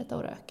vill fortsätta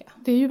att röka?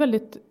 Det är ju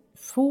väldigt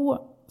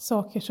få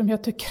saker som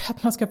jag tycker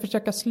att man ska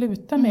försöka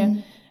sluta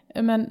med.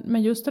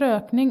 Men just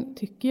rökning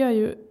tycker jag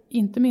ju,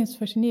 inte minst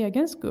för sin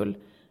egen skull,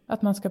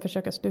 att man ska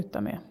försöka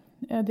sluta med.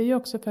 Det är ju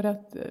också för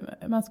att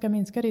man ska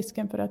minska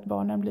risken för att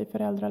barnen blir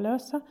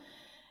föräldralösa.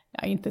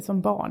 Ja, inte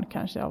som barn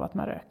kanske av att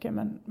man röker,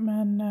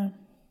 men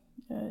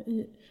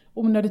i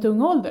onödigt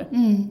ung ålder.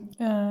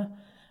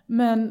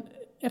 Men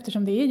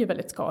eftersom det är ju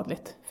väldigt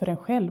skadligt för en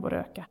själv att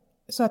röka.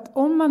 Så att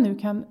om man nu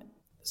kan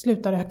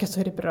sluta röka så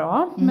är det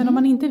bra. Men om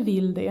man inte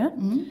vill det,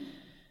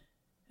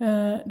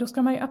 då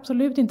ska man ju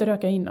absolut inte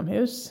röka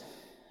inomhus.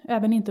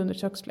 Även inte under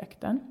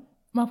köksfläkten.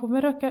 Man får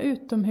väl röka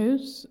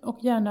utomhus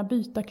och gärna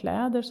byta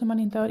kläder så man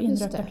inte har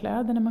inrökta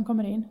kläder när man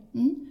kommer in.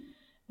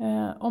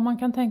 Om man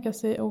kan tänka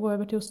sig att gå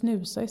över till att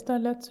snusa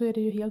istället så är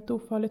det ju helt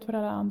ofarligt för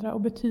alla andra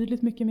och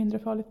betydligt mycket mindre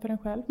farligt för en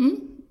själv.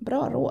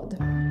 Bra råd.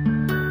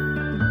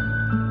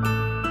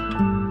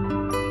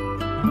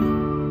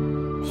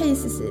 Hej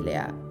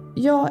Cecilia,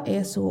 jag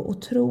är så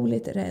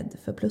otroligt rädd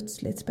för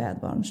plötsligt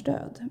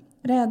spädbarnsdöd.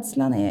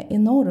 Rädslan är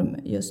enorm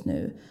just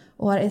nu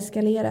och har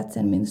eskalerat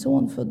sedan min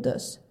son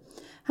föddes.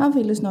 Han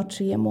fyller snart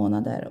 3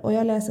 månader och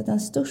jag läser att den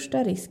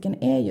största risken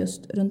är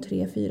just runt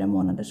 3-4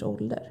 månaders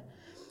ålder.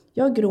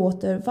 Jag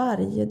gråter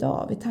varje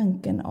dag vid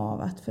tanken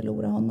av att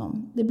förlora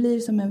honom. Det blir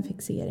som en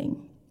fixering.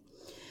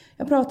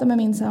 Jag pratar med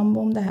min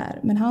sambo om det här,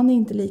 men han är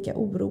inte lika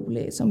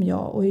orolig som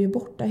jag och är ju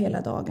borta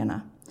hela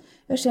dagarna.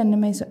 Jag känner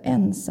mig så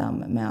ensam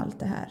med allt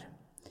det här.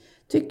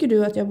 Tycker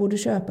du att jag borde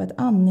köpa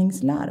ett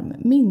andningslarm?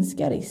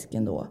 Minska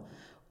risken då.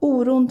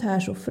 Oron tär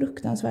så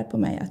fruktansvärt på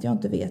mig att jag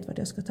inte vet vart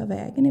jag ska ta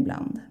vägen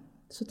ibland.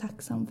 Så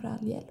tacksam för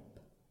all hjälp.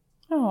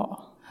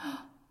 Ja,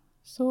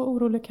 så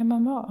orolig kan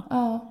man vara.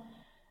 Ja.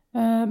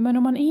 Men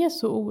om man är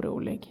så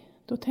orolig,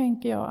 då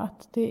tänker jag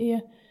att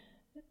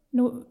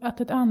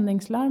att ett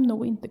andningslarm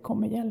nog inte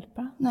kommer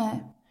hjälpa.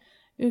 Nej.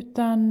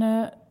 Utan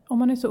om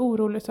man är så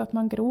orolig så att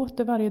man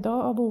gråter varje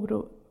dag av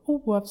oro,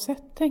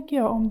 oavsett tänker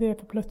jag om det är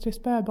för plötslig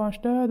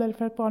spädbarnsdöd eller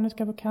för att barnet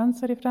ska få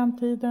cancer i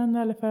framtiden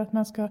eller för att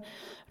man ska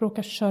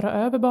råka köra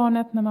över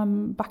barnet när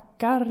man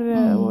backar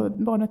och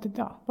barnet,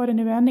 vad det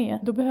nu än är.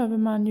 Då behöver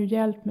man ju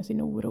hjälp med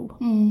sin oro.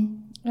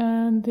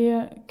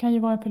 Det kan ju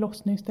vara en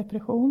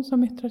förlossningsdepression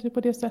som yttrar sig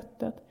på det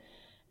sättet.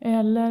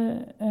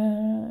 Eller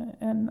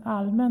en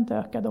allmänt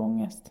ökad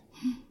ångest.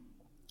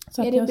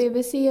 Så är det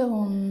BVC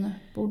hon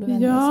borde vända sig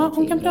till? Ja,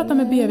 hon kan prata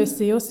med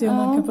BVC och se om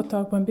man kan få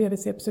tag på en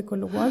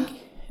BVC-psykolog.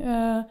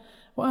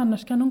 Och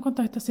annars kan hon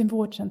kontakta sin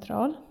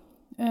vårdcentral.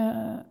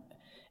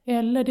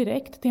 Eller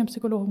direkt till en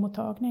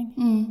psykologmottagning.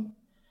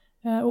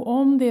 Och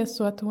om det är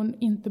så att hon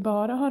inte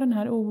bara har den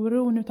här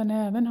oron utan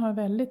även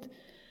har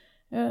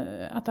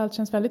att allt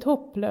känns väldigt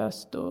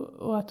hopplöst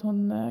och att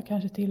hon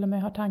kanske till och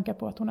med har tankar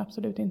på att hon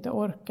absolut inte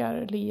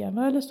orkar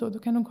leva eller så, då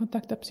kan hon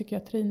kontakta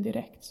psykiatrin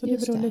direkt. Så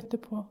det beror lite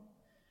på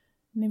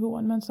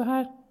nivån. Men så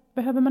här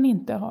behöver man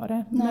inte ha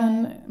det. Nej.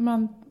 Men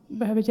man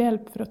behöver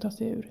hjälp för att ta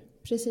sig ur.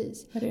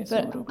 Precis.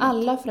 För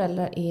alla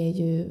föräldrar är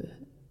ju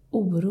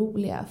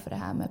oroliga för det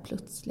här med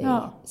plötslig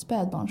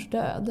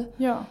spädbarnsdöd.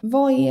 Ja.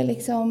 Vad är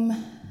liksom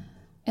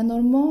en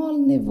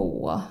normal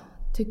nivå,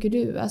 tycker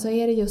du? Alltså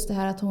är det just det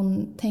här att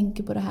hon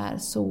tänker på det här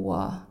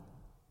så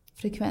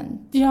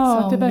frekvent?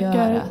 Ja, det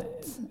verkar,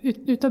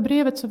 utav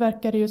brevet så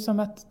verkar det ju som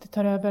att det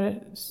tar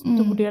över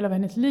stor del av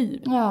hennes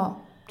liv. Ja,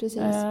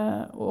 precis.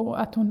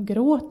 Och att hon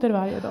gråter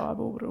varje dag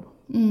av oro.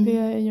 Det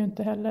är ju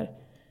inte heller...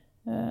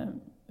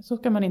 Så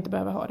ska man inte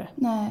behöva ha det.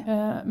 Nej.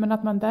 Men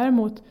att man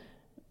däremot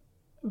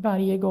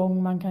varje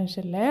gång man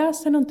kanske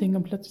läser någonting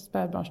om plötsligt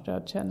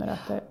spädbarnsdöd känner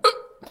att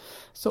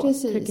det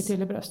trycker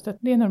till i bröstet.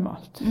 Det är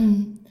normalt.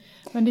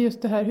 Men det är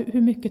just det här,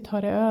 hur mycket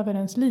tar det över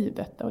ens liv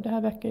detta? Och det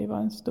här verkar ju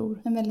vara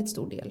en väldigt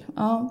stor del.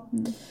 Ja.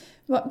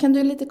 Kan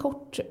du lite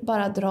kort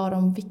bara dra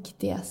de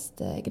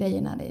viktigaste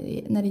grejerna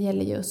när det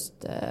gäller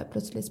just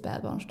plötsligt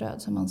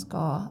spädbarnsdöd som man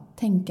ska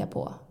tänka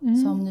på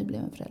som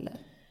nybliven förälder?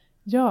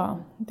 Ja,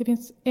 det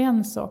finns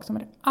en sak som är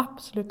det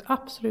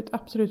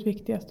absolut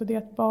viktigaste, och det är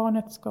att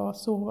barnet ska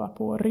sova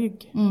på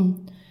rygg.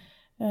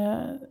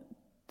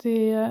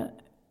 Det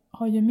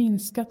har ju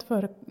minskat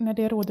när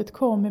det rådet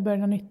kom i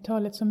början av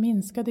 90-talet, så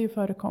minskade ju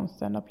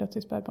förekomsten av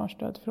plötsligt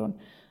spädbarnsdöd från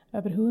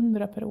över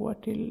 100 per år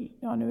till,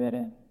 nu är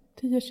det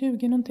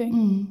 10-20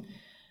 någonting.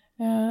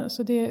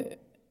 Så det är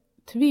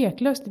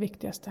tveklöst det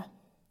viktigaste.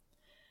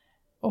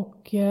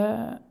 Och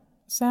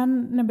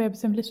sen när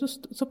bebisen blir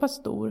så pass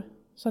stor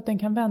så att den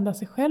kan vända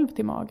sig själv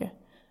till mage,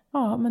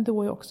 men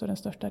då är också den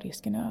största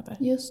risken över.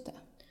 Just det.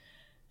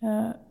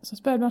 Så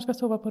spädbarn ska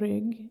sova på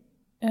rygg.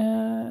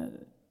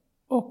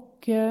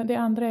 Och det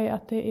andra är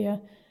att det är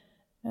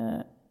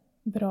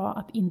bra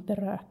att inte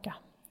röka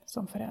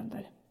som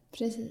förälder.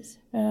 Precis.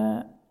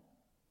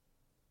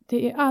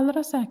 Det är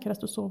allra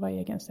säkrast att sova i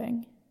egen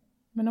säng.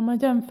 Men om man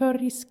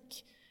jämför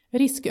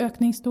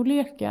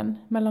riskökningsstorleken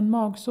mellan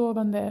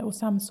magsovande och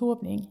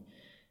samsovning,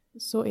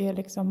 så är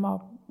liksom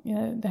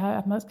det här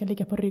att man ska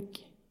ligga på rygg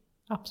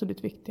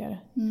absolut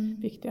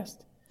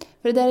viktigast.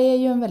 För det där är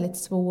ju en väldigt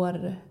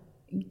svår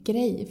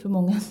grej för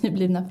många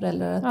nyblivna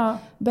föräldrar. Att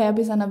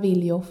bebisarna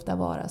vill ju ofta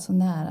vara så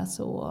nära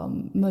så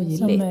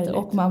möjligt.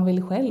 Och man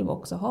vill själv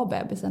också ha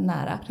bebisen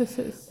nära.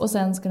 Precis. Och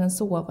sen ska den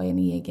sova i en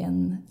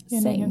egen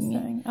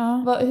säng.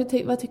 Ja.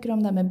 Vad tycker du om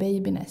det här med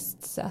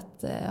babynests?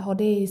 Att ha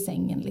det i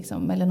sängen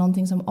liksom? Eller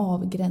någonting som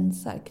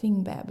avgränsar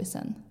kring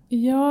bebisen?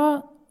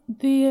 Ja,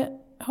 det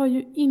har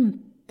ju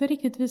inte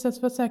riktigt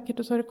visats vara säkert.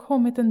 Och så har det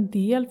kommit en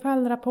del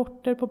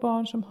fallrapporter på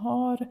barn som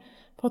har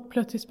fått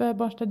plötsligt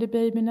spädbarnsdöd i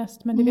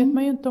babynest. Men det vet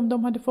man ju inte om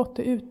de hade fått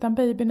det utan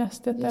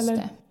babynästet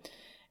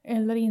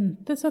eller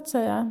inte, så att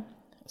säga.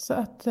 Så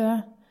att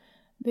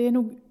det är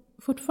nog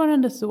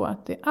fortfarande så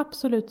att det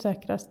absolut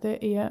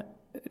säkraste är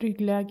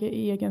ryggläge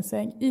i egen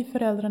säng i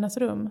föräldrarnas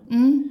rum.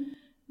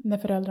 När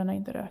föräldrarna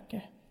inte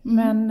röker.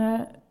 Men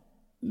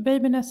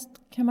babynest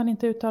kan man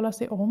inte uttala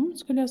sig om,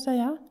 skulle jag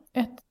säga.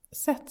 Ett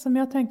sätt som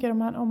jag tänker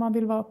om man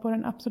vill vara på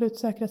den absolut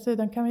säkra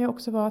sidan kan ju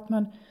också vara att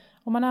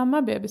om man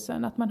ammar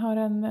bebisen, att man har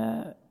en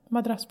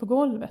madrass på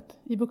golvet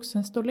i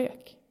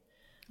vuxenstorlek.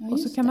 Och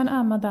så kan man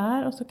amma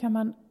där, och så kan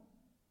man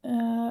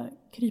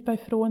krypa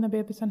ifrån när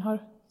bebisen har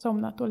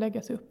somnat och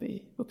lägga sig upp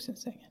i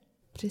vuxensängen.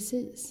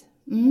 Precis.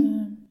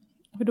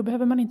 För då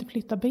behöver man inte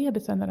flytta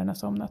bebisen när den har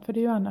somnat, för det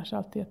är ju annars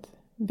alltid ett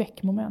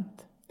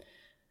väckmoment.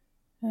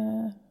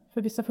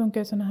 För vissa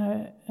funkar ju sådana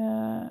här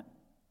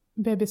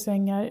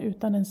bebissängar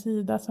utan en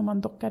sida som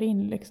man dockar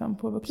in liksom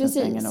på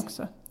vuxensängen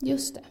också.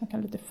 Just det. Man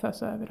kan lite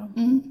fösa över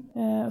dem.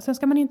 Och sen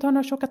ska man inte ha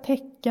några tjocka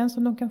täcken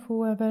som de kan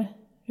få över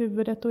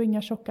huvudet, och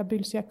inga tjocka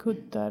bylsiga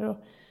kuddar. Och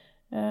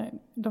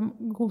de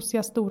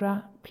gosiga stora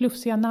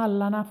plufsiga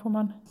nallarna får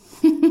man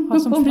ha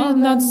som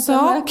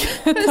prydnadssak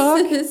ett tag.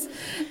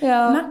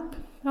 Ja. Napp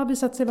har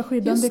visat sig vara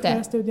skyddande i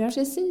flera studier.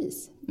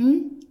 Precis.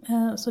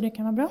 Så det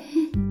kan vara bra.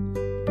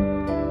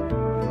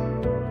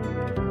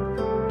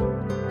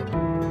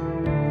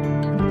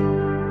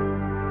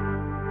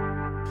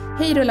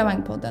 Hej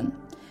Rullavagn-podden.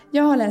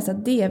 Jag har läst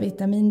att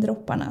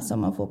D-vitamindropparna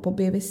som man får på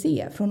BVC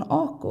från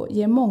ACO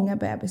ger många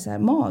bebisar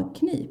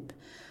magknip.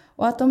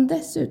 Och att de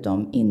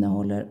dessutom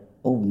innehåller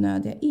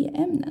onödiga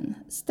E-ämnen.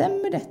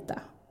 Stämmer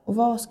detta? Och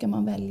vad ska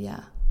man välja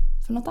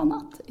för något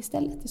annat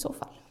istället i så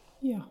fall?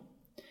 Ja.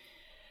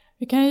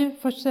 Vi kan ju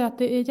först säga att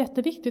det är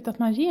jätteviktigt att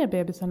man ger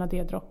bebisarna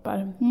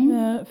D-droppar.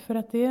 För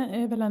att det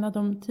är väl en av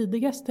de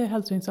tidigaste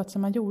hälsoinsatser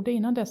man gjorde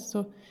innan dess.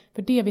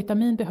 För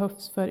D-vitamin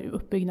behövs för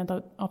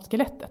uppbyggnad av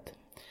skelettet.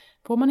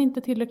 Får man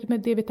inte tillräckligt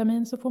med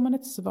D-vitamin så får man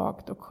ett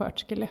svagt och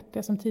skört skelett.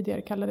 Det som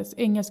tidigare kallades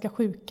engelska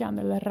sjukan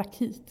eller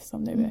rakit,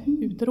 som nu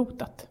är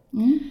utrotat.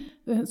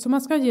 Så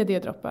man ska ge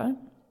D-droppar.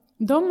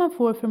 De man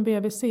får från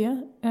BVC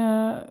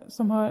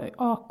som har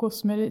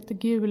AKOS med lite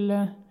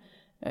gul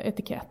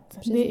etikett.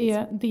 Precis. Det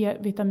är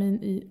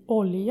D-vitamin i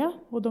olja,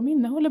 och de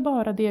innehåller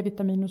bara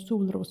D-vitamin och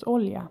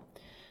solrosolja.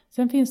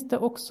 Sen finns det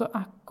också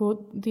AKO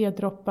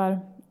D-droppar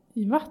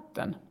i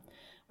vatten.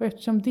 Och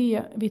eftersom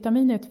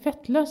D-vitamin är ett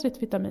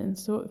fettlösligt vitamin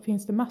så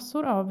finns det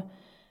massor av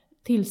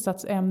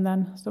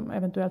tillsatsämnen som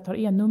eventuellt har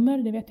E-nummer,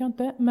 det vet jag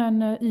inte.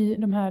 Men i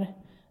de här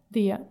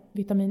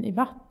D-vitamin i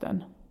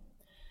vatten.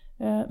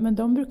 Men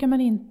de brukar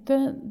man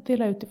inte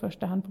dela ut i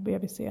första hand på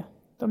BVC.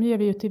 De ger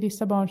vi ju till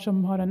vissa barn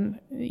som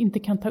inte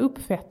kan ta upp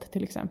fett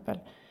till exempel.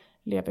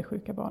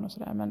 Leversjuka barn och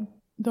sådär. Men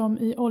de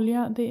i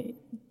olja,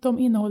 de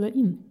innehåller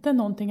inte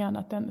någonting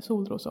annat än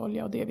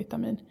solrosolja och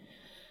D-vitamin.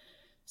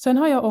 Sen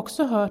har jag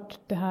också hört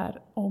det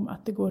här om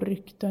att det går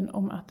rykten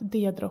om att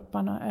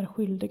D-dropparna är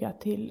skyldiga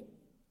till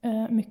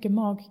mycket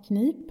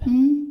magknip.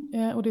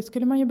 Och det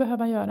skulle man ju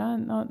behöva göra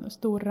en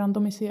stor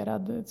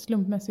randomiserad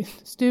slumpmässig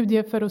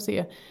studie för att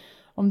se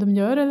om de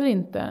gör eller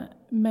inte.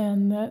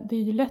 Men det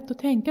är ju lätt att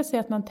tänka sig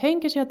att man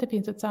tänker sig att det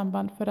finns ett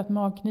samband för att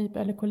magknip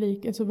eller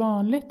kolik är så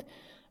vanligt.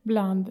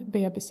 bland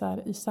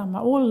bebisar i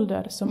samma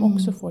ålder som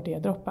också får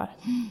D-droppar.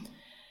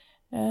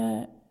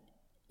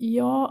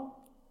 Jag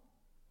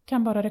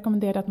kan bara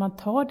rekommendera att man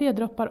tar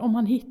D-droppar om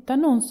man hittar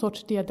någon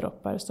sorts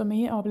D-droppar som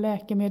är av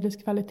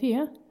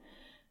läkemedelskvalitet,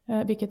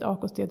 vilket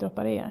Acos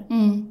D-droppar är.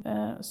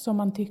 Som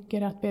man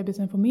tycker att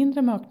bebisen får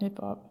mindre magknip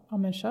av,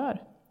 men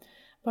kör.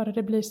 Bara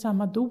det blir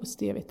samma dos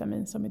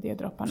D-vitamin som i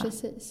D-dropparna.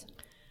 Precis.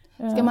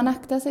 Ska man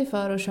akta sig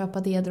för att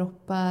köpa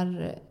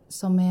D-droppar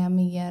som är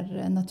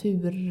mer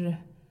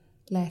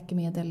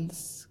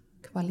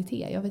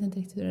naturläkemedelskvalitet? Jag vet inte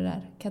riktigt hur det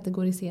där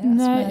kategoriseras.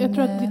 Nej, men jag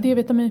tror att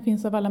D-vitamin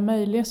finns av alla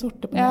möjliga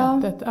sorter på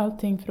nätet.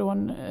 Allting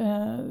från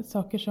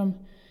saker som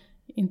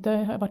inte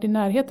har varit i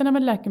närheten av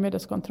en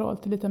läkemedelskontroll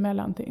till lite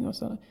mellanting. Och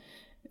så.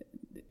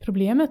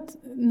 Problemet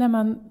när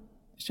man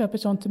köper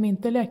sånt som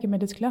inte är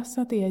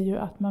läkemedelsklassat är ju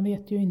att man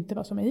vet ju inte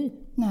vad som är i.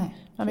 Nej,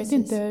 man vet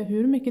inte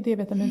hur mycket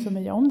D-vitamin som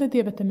är i, om det är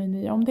D-vitamin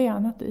i, om det är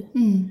annat i.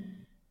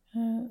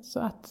 Så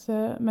att,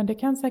 men det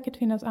kan säkert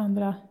finnas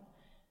andra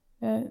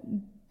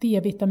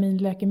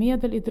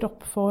D-vitaminläkemedel i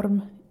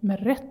droppform med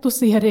rätt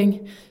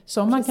dosering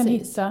som man kan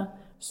hitta,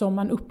 som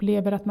man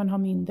upplever att man har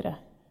mindre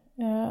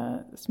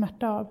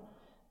smärta av.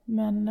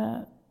 Men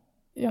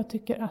jag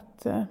tycker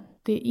att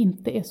det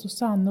inte är så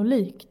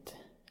sannolikt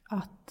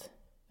att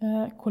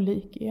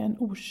kolik är en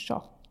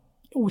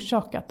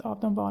orsakat av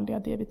de vanliga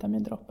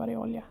D-vitamindroppar i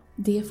olja.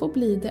 Det får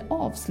bli det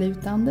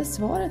avslutande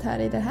svaret här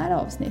i det här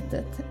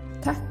avsnittet.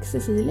 Tack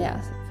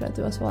Cecilia för att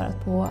du har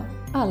svarat på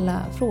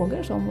alla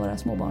frågor som våra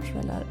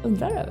småbarnsföräldrar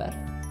undrar över.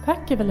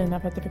 Tack Evelina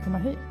för att du fick komma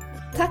hit.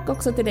 Tack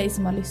också till dig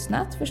som har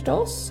lyssnat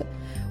förstås.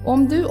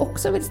 Om du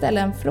också vill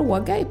ställa en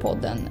fråga i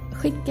podden,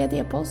 skicka ett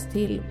e-post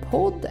till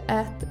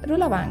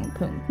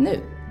podd@rullavagn.nu.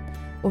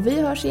 Och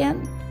vi hörs igen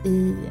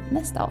i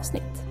nästa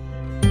avsnitt.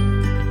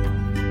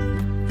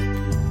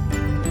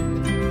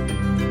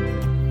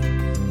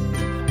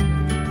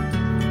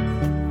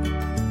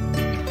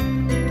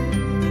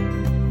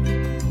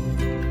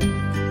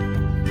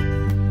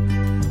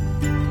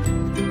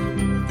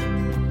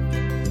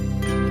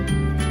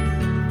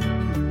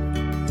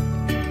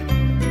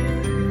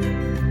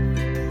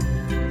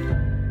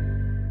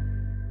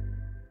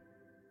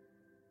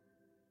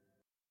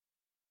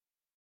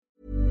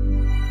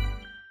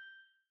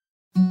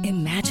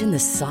 Imagine the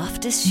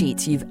softest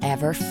sheets you've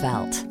ever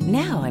felt.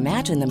 Now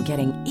imagine them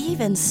getting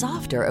even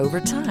softer over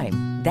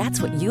time.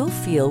 That's what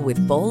you'll feel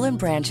with Boll &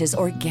 Branch's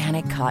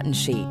organic cotton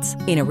sheets.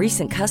 In a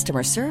recent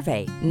customer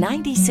survey,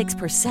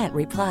 96%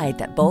 replied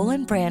that Boll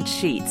 & Branch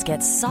sheets get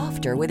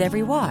softer with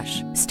every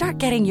wash. Start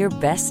getting your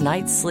best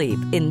night's sleep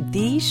in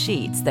these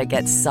sheets that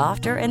get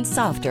softer and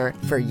softer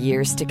for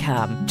years to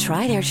come.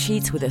 Try their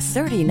sheets with a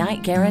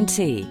 30-night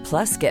guarantee.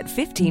 Plus, get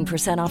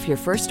 15% off your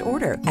first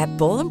order at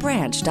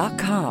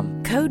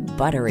bollandbranch.com. Code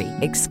BUTTERY.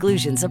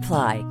 Exclusions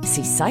apply.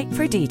 See site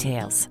for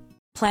details.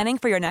 Planning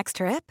for your next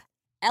trip?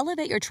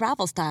 Elevate your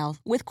travel style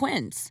with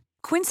Quince.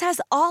 Quince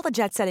has all the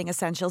jet-setting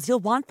essentials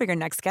you'll want for your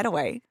next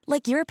getaway,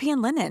 like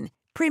European linen,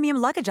 premium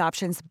luggage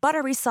options,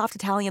 buttery soft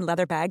Italian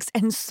leather bags,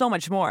 and so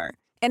much more.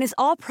 And is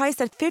all priced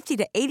at 50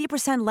 to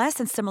 80% less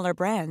than similar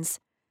brands.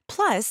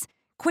 Plus,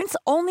 Quince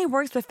only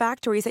works with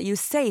factories that use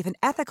safe and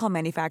ethical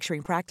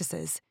manufacturing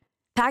practices.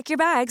 Pack your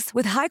bags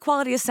with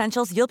high-quality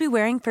essentials you'll be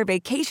wearing for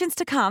vacations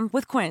to come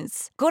with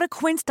Quince. Go to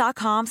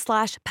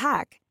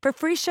quince.com/pack for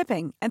free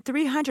shipping and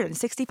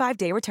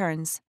 365-day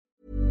returns.